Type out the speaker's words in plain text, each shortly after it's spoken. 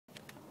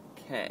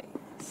Okay,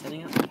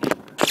 setting up the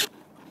camera.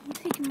 I'm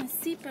taking my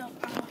seatbelt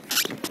off.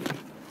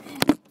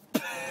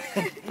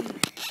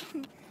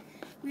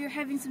 We are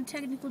having some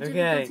technical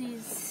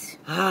difficulties.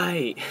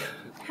 Hi.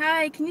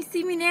 Hi, can you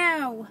see me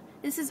now?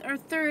 This is our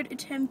third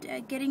attempt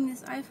at getting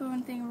this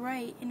iPhone thing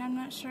right, and I'm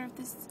not sure if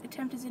this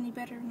attempt is any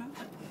better or not.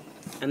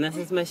 And this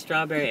is my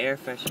strawberry air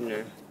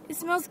freshener. It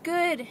smells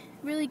good.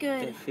 Really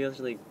good. It feels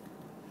really...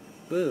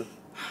 Boo.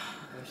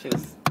 I wish it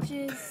was...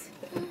 Jizz.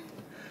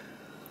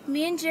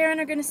 Me and Jerran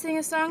are going to sing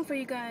a song for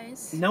you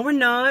guys. No, we're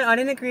not. I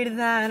didn't agree to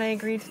that, and I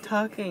agreed to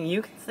talking.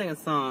 You can sing a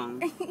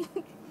song.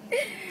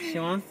 She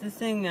wants to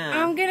sing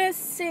I'm going to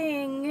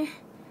sing...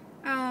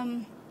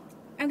 I'm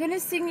going to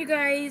sing you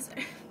guys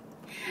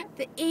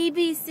the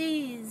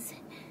ABCs.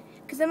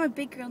 Because I'm a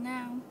big girl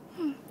now.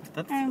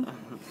 That's...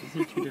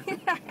 these are two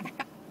different...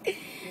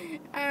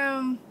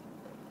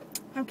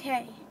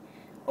 Okay.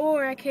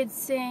 Or I could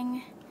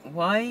sing...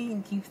 Why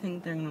do you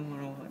think they're gonna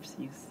want to watch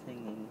you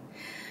singing?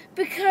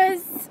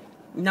 Because...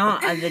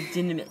 Not a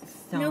legitimate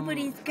song.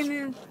 Nobody's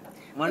gonna...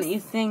 Why don't you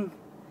sing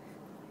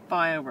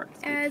Fireworks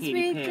with As Katy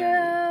we Perry?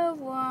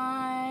 go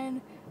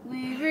on,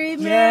 we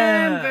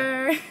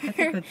remember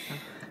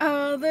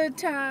all the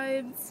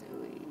times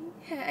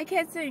I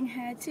can't sing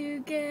had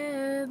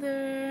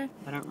together.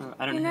 I don't know.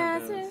 I don't and know how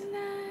as it goes. our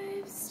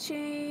lives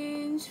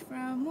change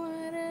from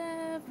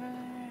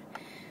whatever,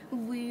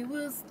 we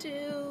will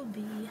still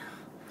be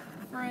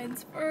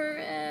friends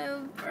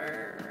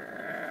forever.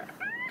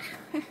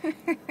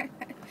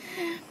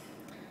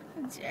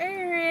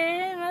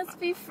 Jerran, let's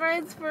be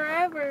friends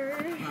forever.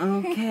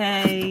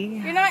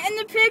 Okay. You're not in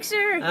the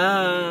picture.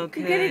 Okay.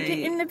 You're gonna get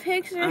in the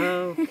picture.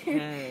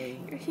 Okay.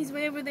 He's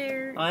way over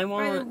there. I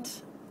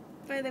want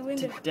by the to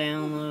window.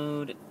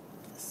 download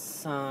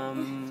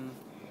some...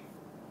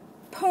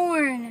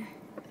 Porn.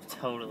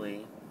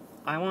 Totally.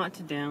 I want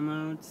to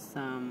download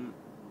some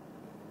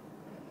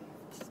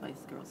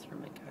Spice Girls for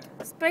my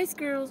car. Spice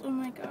Girls, oh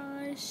my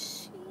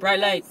gosh. Bright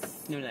Yes.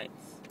 lights. No lights.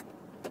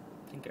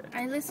 Tinker.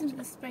 I listened to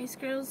the Spice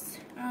Girls.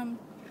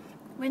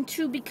 When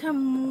two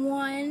become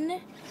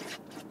one,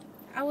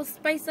 I will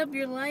spice up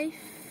your life.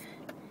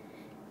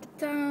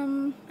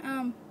 I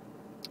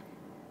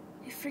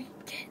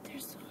forget their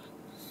songs.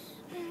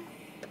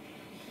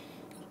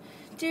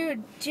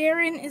 Dude,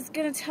 Jerran is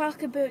gonna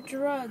talk about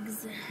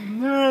drugs.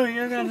 No,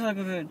 you're gonna talk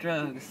about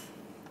drugs.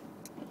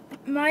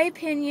 My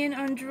opinion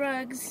on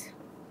drugs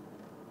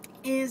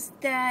is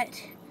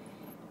that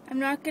I'm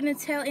not gonna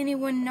tell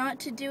anyone not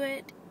to do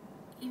it.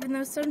 Even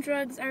though some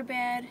drugs are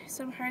bad,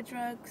 some hard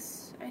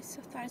drugs, I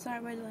thought I saw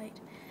a red light.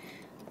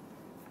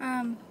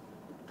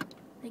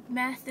 Like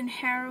meth and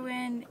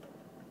heroin,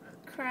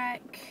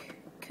 crack,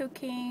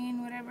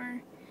 cocaine,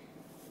 whatever.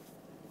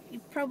 You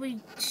probably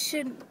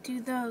shouldn't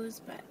do those,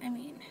 but I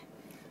mean,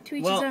 to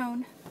each his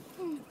own.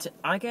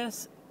 I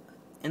guess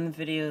in the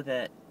video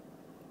that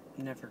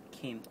never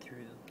came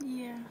through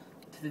Yeah.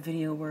 to the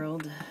video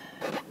world,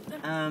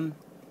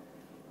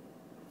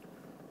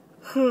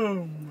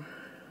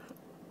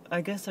 I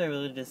guess I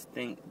really just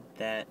think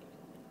that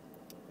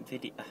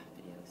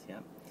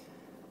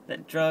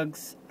that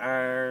drugs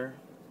are...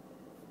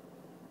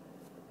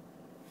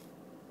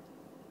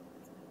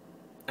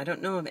 I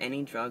don't know of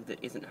any drug that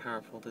isn't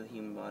harmful to the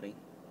human body.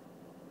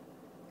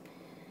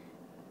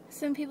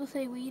 Some people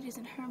say weed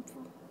isn't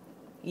harmful.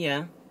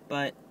 Yeah,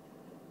 but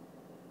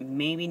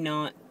maybe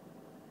not,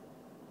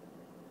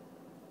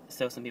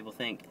 so some people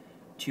think,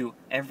 to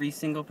every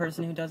single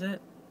person who does it.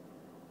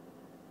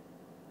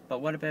 But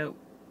what about,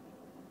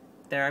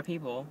 there are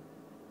people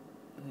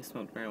who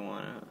smoke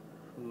marijuana,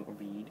 or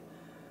weed,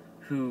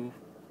 who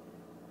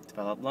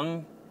develop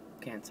lung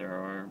cancer,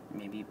 or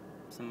maybe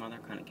some other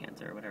kind of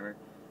cancer, or whatever.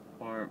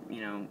 Or,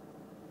 you know,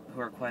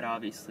 who are quite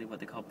obviously what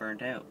they call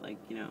burnt out, like,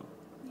 you know.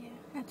 Yeah,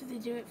 after they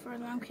do it for a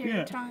long period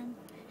of time.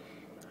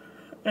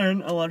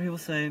 And a lot of people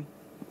say,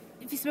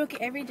 If you smoke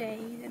it every day,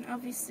 then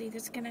obviously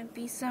there's gonna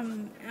be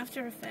some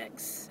after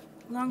effects,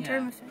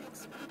 long-term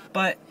effects.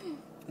 But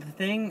the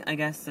thing, I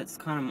guess, that's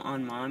kind of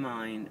on my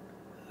mind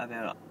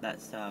about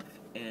that stuff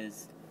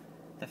is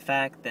the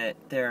fact that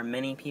there are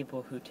many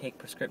people who take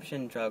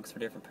prescription drugs for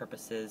different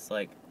purposes,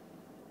 like,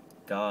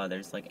 God,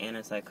 there's, like,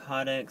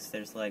 antipsychotics,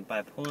 there's, like,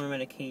 bipolar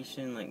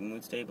medication, like,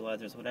 mood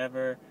stabilizers,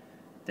 whatever,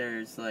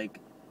 there's, like,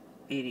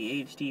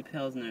 ADHD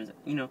pills, and there's,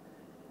 you know,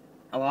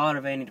 a lot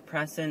of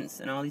antidepressants,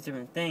 and all these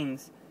different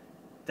things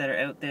that are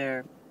out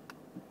there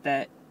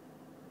that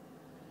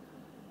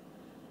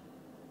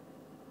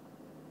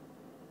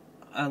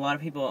a lot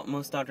of people,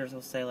 most doctors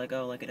will say, like,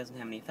 oh, like, it doesn't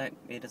have any effect,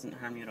 it doesn't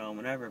harm you at all,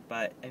 whatever,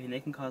 but, I mean, they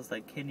can cause,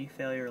 like, kidney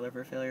failure,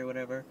 liver failure,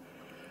 whatever.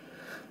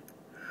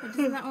 But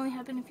doesn't that only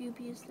happen if you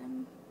abuse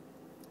them?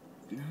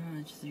 No,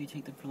 it's just if you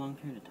take them for a long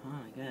period of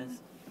time, I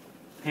guess.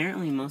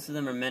 Apparently, most of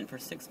them are meant for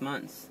 6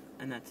 months,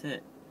 and that's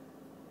it.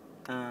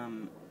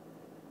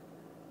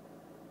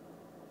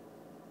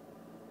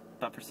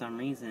 But for some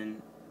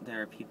reason,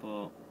 there are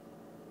people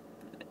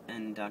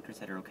and doctors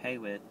that are okay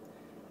with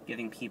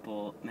giving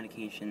people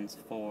medications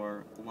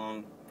for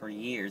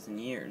years and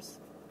years.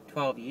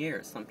 12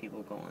 years, some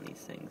people go on these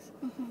things.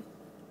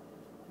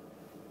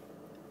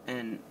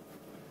 And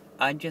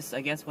I guess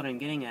what I'm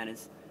getting at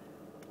is,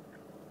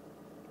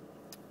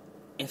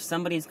 if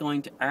somebody's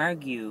going to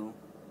argue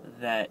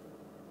that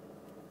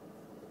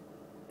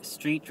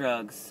street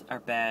drugs are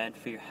bad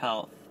for your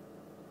health,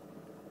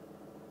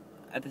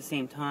 at the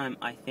same time,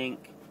 I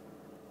think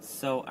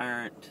so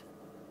aren't...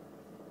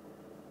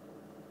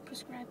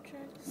 Prescribed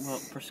drugs? Well,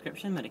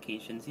 prescription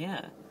medications,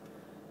 yeah.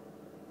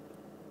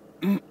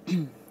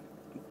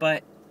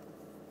 But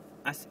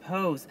I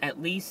suppose,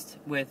 at least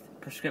with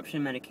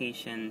prescription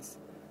medications,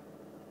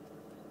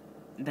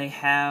 they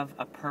have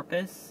a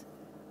purpose,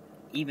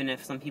 even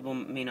if some people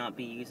may not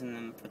be using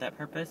them for that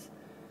purpose.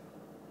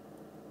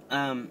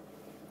 And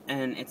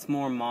it's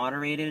more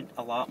moderated,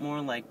 a lot more,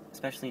 like,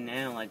 especially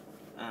now, like,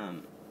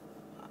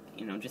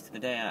 just the other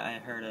day I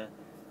heard a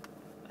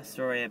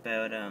story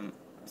about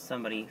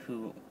somebody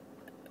who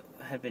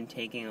had been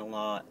taking a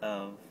lot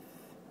of,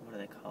 what do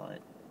they call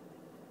it?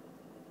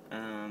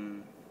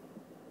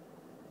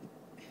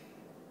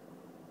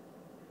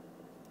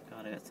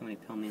 God, I got so many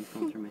pill names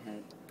going through my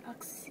head.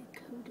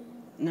 Oxycodone.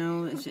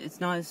 No, it's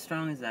not as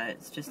strong as that.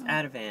 It's just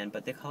Ativan,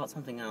 but they call it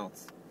something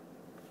else.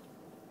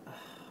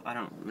 I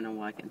don't know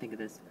why I can't think of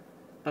this.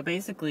 But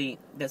basically,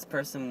 this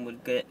person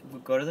would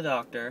go to the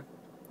doctor,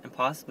 and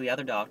possibly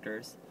other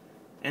doctors,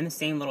 in the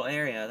same little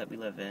area that we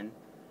live in,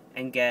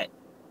 and get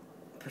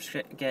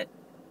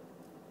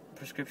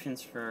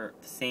prescriptions for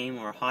the same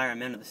or a higher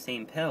amount of the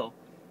same pill.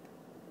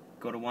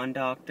 Go to one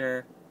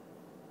doctor,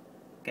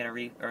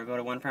 or go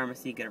to one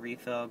pharmacy, get a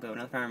refill. Go to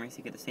another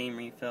pharmacy, get the same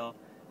refill.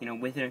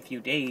 Within a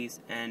few days,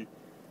 and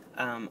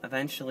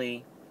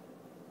eventually,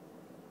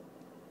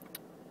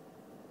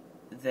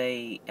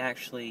 the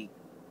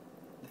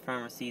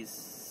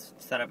pharmacies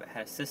had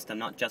a system,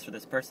 not just for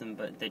this person,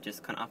 but they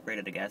just kind of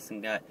upgraded, I guess,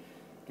 and got,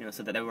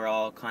 so that they were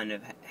all kind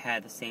of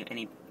had the same,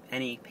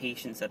 any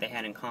patients that they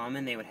had in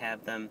common, they would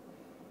have them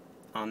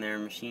on their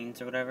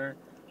machines or whatever,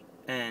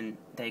 and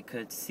they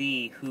could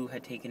see who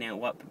had taken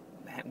out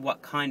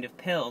what kind of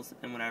pills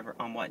and whatever,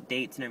 on what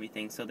dates and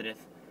everything, so that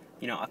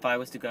if I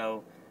was to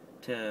go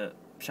to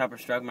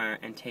Shoppers Drug Mart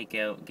and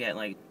get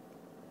like,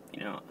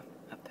 a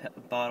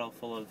bottle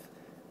full of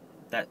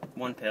that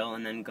one pill,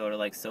 and then go to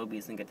like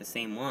Sobeys and get the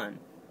same one,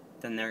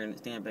 then they're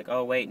gonna be like,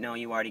 oh wait, no,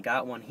 you already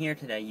got one here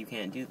today, you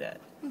can't do that.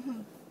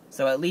 Mm-hmm.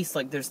 So at least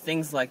like there's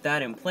things like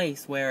that in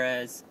place,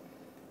 whereas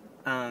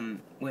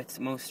with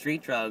most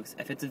street drugs,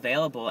 if it's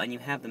available and you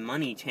have the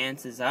money,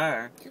 chances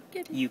are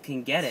you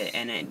can get it,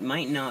 and it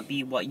might not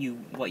be what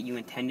you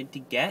intended to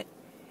get.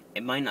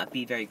 It might not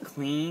be very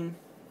clean.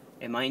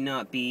 It might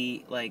not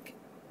be like...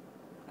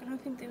 I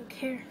don't think they would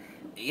care.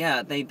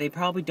 Yeah, they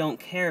probably don't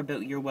care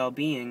about your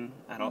well-being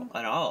at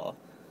all.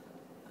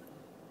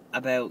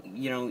 About,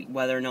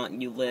 whether or not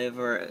you live,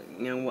 or,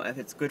 if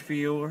it's good for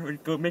you, or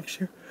it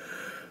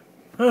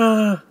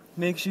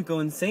makes you go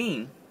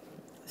insane.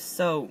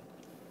 So,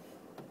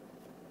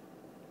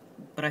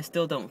 but I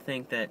still don't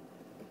think that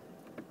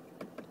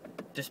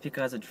just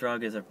because a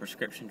drug is a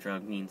prescription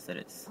drug means that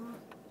it's...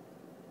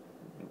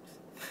 Oops.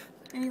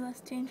 Any less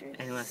dangerous.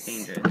 Any less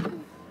dangerous.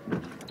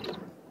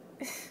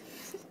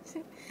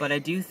 But I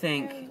do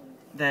think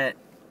that,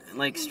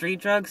 like,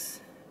 street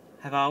drugs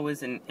have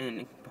always, and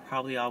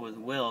probably always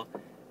will,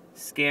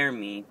 scare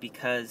me,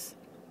 because,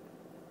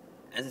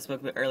 as I spoke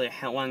about earlier,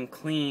 how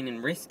unclean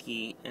and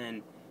risky,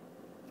 and,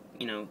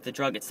 the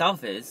drug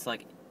itself is,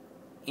 like,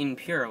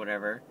 impure or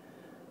whatever,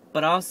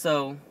 but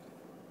also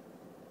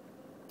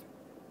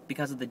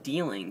because of the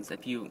dealings.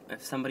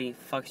 If somebody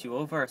fucks you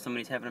over, or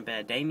somebody's having a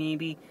bad day,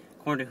 maybe,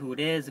 according to who it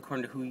is,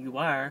 according to who you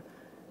are,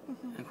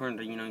 according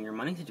to, your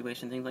money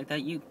situation, things like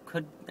that, you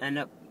could end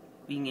up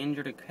being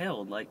injured or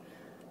killed, like,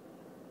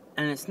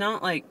 and it's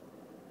not, like,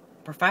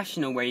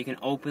 professional where you can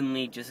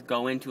openly just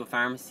go into a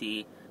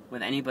pharmacy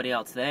with anybody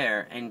else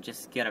there and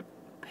just get a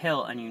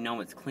pill, and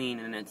it's clean,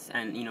 and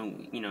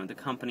the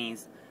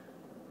companies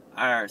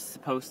are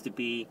supposed to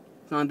be,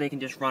 it's not like they can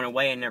just run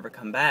away and never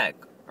come back,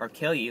 or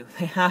kill you.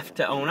 They have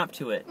to own up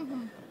to it.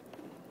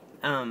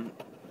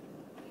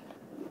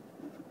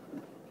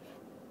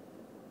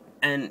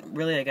 And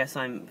really, I guess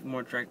I'm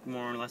more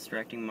or less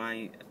directing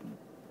why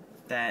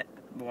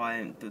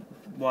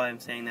I'm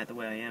saying that the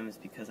way I am is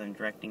because I'm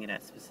directing it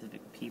at specific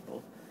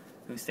people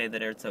who say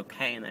that it's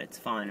okay and that it's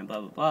fine and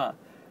blah blah blah.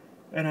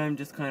 And I'm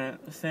just kind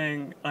of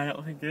saying I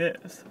don't think it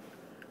is.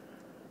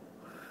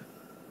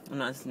 I'm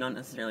not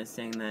necessarily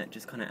saying that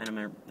just kind of out of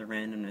the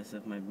randomness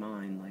of my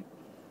mind, like.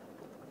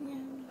 Yeah.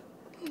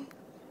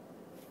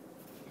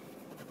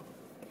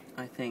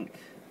 I think.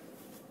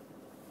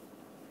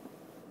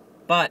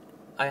 But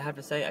I have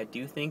to say, I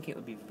do think it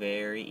would be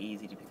very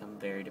easy to become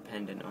very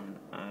dependent on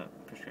a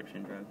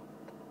prescription drug.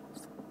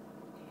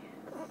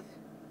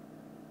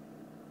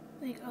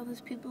 Like all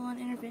those people on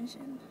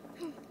intervention.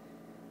 Did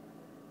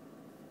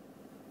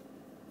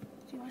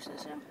you watch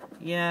that show?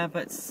 Yeah,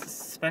 but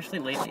especially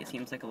lately, it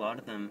seems like a lot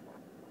of them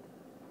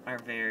are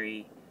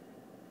very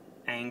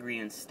angry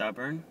and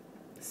stubborn.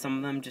 Some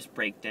of them just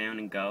break down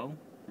and go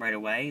right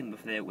away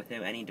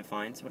without any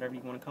defiance, whatever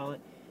you want to call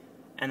it.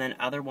 And then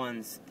other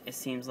ones, it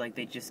seems like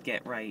they just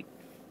get right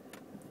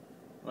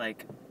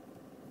like,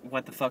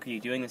 what the fuck are you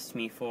doing this to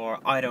me for?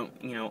 I don't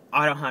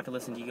have to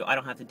listen to you. I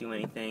don't have to do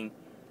anything.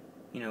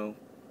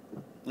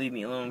 Leave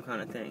me alone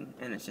kind of thing.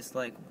 And it's just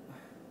like,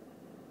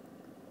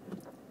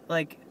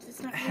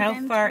 how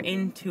far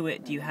into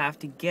it do you have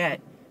to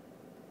get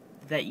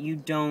that you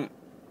don't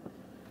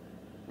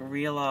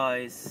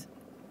realize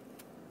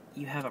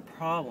you have a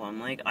problem?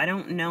 Like, I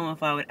don't know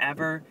if I would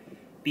ever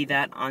be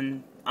that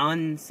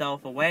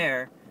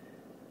unself-aware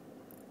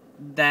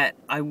that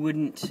I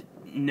wouldn't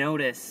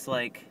notice,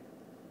 like,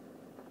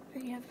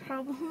 that you have a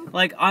problem.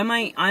 Like,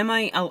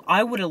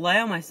 I would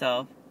allow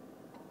myself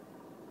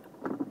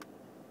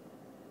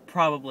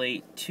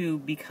probably to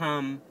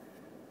become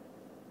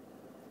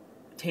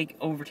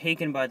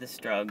overtaken by this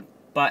drug,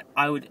 but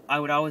I would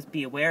always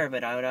be aware of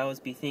it. I would always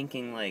be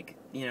thinking, like,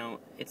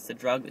 it's the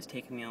drug that's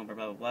taking me over,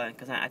 blah, blah, blah.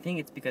 Because I think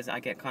it's because I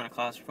get kind of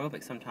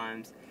claustrophobic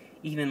sometimes,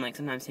 even, like,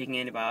 sometimes taking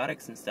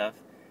antibiotics and stuff,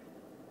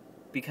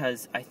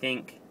 because I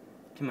think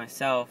to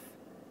myself,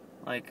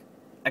 like,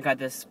 I got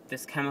this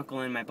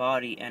chemical in my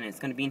body, and it's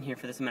going to be in here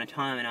for this amount of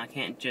time, and I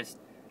can't just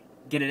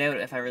get it out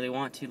if I really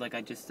want to. Like,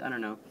 I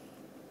don't know.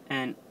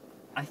 And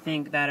I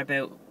think that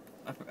about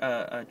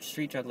a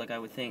street drug, like, I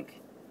would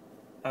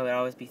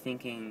always be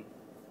thinking,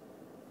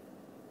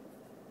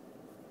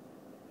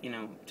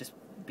 just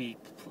be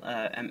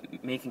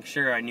making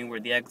sure I knew where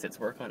the exits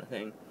were, kind of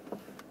thing.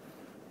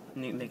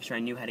 Making sure I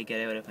knew how to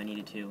get out if I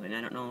needed to. And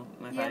I don't know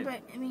if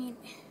but, I mean,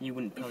 you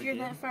wouldn't probably if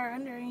you're that far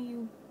under,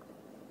 you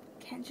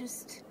can't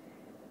just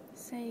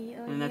say,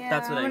 oh, and yeah,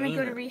 that's what I want to mean.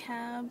 go to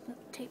rehab,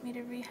 take me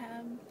to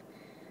rehab,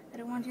 I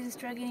don't want to do this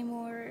drug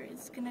anymore,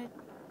 it's gonna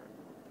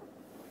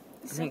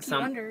suck you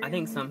under. I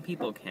think some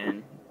people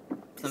can.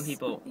 Some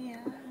people...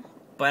 Yeah.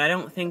 But I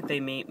don't think they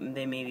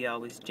maybe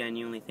always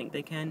genuinely think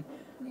they can.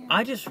 Yeah.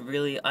 I just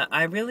really...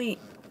 I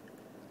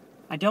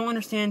don't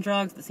understand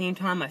drugs. At the same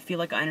time, I feel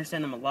like I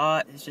understand them a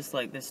lot. It's just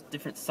like there's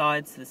different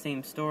sides to the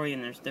same story,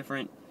 and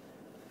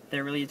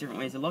there really is different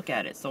ways to look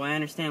at it. So I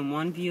understand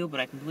one view, but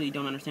I completely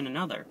don't understand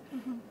another.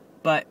 Mm-hmm.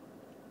 But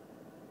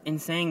in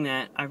saying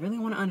that, I really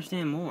want to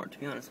understand more, to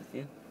be honest with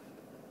you.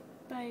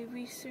 By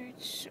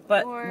research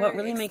but or what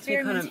really makes me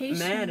kind of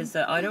experimentation. mad is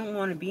that I don't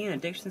want to be an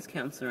addictions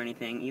counselor or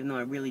anything, even though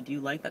I really do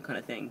like that kind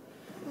of thing.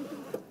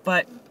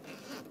 But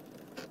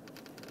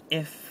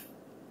it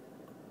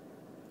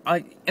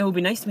would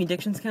be nice to be an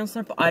addictions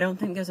counselor, but I don't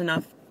think there's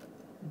enough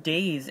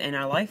days in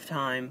our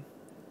lifetime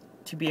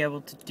to be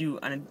able to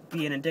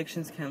be an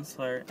addictions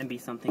counselor and be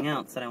something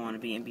else that I want to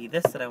be and be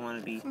this that I want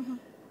to be. Mm-hmm.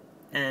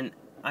 And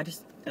I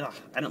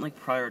don't like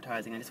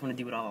prioritizing. I just want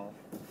to do it all.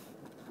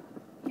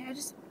 Yeah, I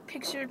just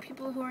picture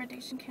people who are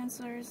addiction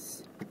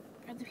counselors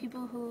are the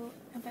people who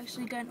have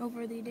actually gotten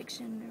over the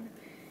addiction or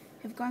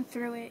have gone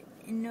through it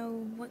and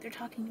know what they're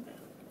talking about.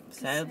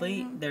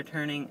 Sadly, they're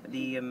turning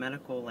the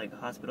medical, like,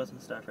 hospitals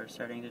and stuff are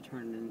starting to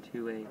turn it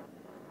into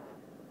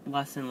a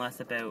less and less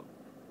about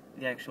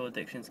the actual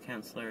addictions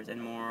counselors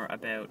and more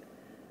about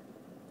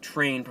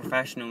trained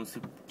professionals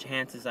who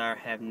chances are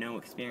have no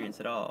experience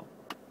at all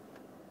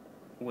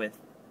with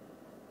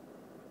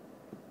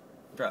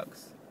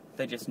drugs.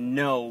 They just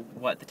know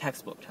what the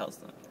textbook tells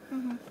them.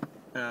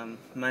 Mm-hmm.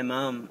 My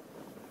mom,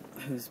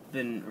 who's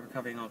been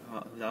recovering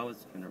alcoholic, who's always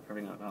been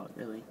recovering alcoholic,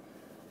 really,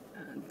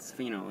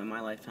 in my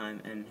lifetime,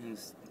 and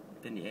who's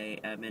been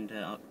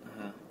to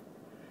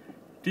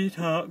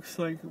detox,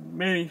 like,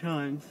 many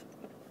times,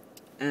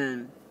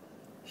 and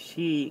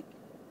she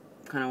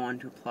kind of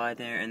wanted to apply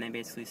there, and they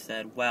basically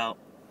said, well,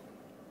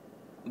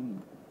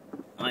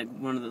 like,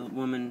 one of the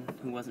women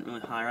who wasn't really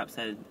higher up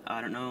said,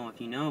 I don't know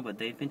if you know, but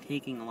they've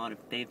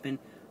been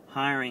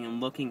hiring and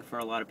looking for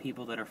a lot of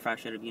people that are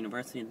fresh out of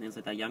university and things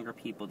like that, younger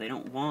people. They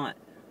don't want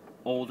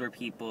older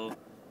people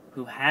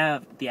who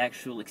have the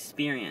actual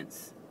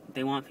experience.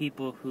 They want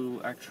people who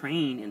are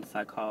trained in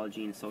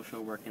psychology and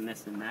social work and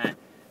this and that,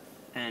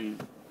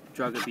 and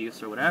drug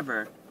abuse or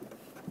whatever.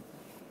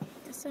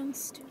 That sounds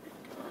stupid.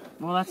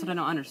 Well, that's what I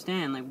don't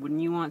understand. Like,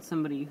 wouldn't you want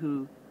somebody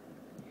who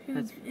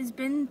has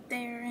been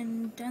there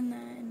and done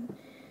that, and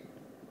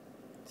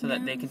so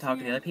that they can talk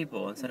to the other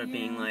people instead of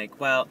being like,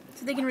 well,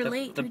 so they can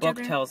relate the to each book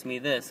other. tells me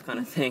this kind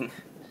of thing.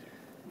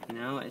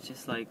 It's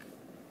just like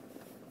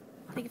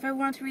if I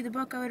wanted to read the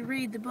book, I would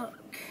read the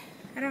book.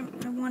 I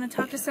want to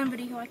talk to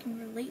somebody who I can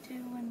relate to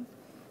and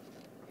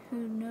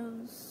who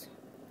knows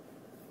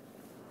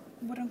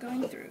what I'm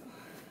going through.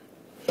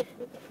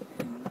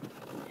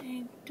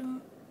 I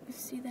don't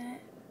see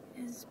that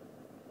as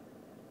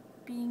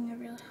being a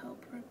real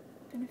help or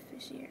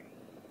beneficiary.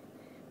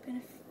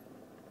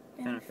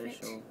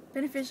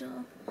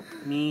 Beneficial.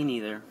 Me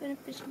neither.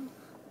 Beneficial.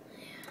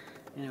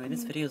 Anyway,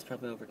 this video is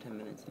probably over 10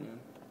 minutes,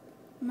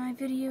 My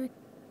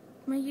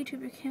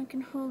YouTube account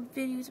can hold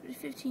videos up to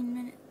 15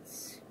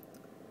 minutes.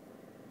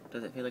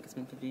 Does it feel like it's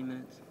been 15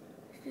 minutes?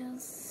 It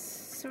feels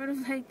sort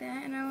of like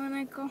that, and I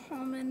want to go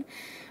home, and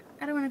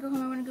I don't want to go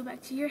home. I want to go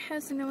back to your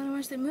house, and I want to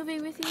watch the movie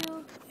with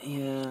you.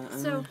 Yeah.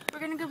 So we're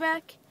going to go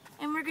back,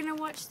 and we're going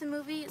to watch the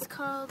movie. It's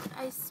called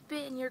I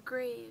Spit in Your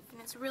Grave, and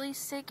it's really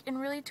sick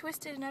and really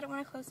twisted, and I don't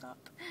want to close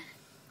up.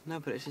 No,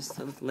 but it's just,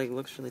 like,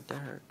 looks really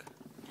dark.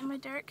 And Am I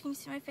dark? Can you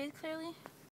see my face clearly?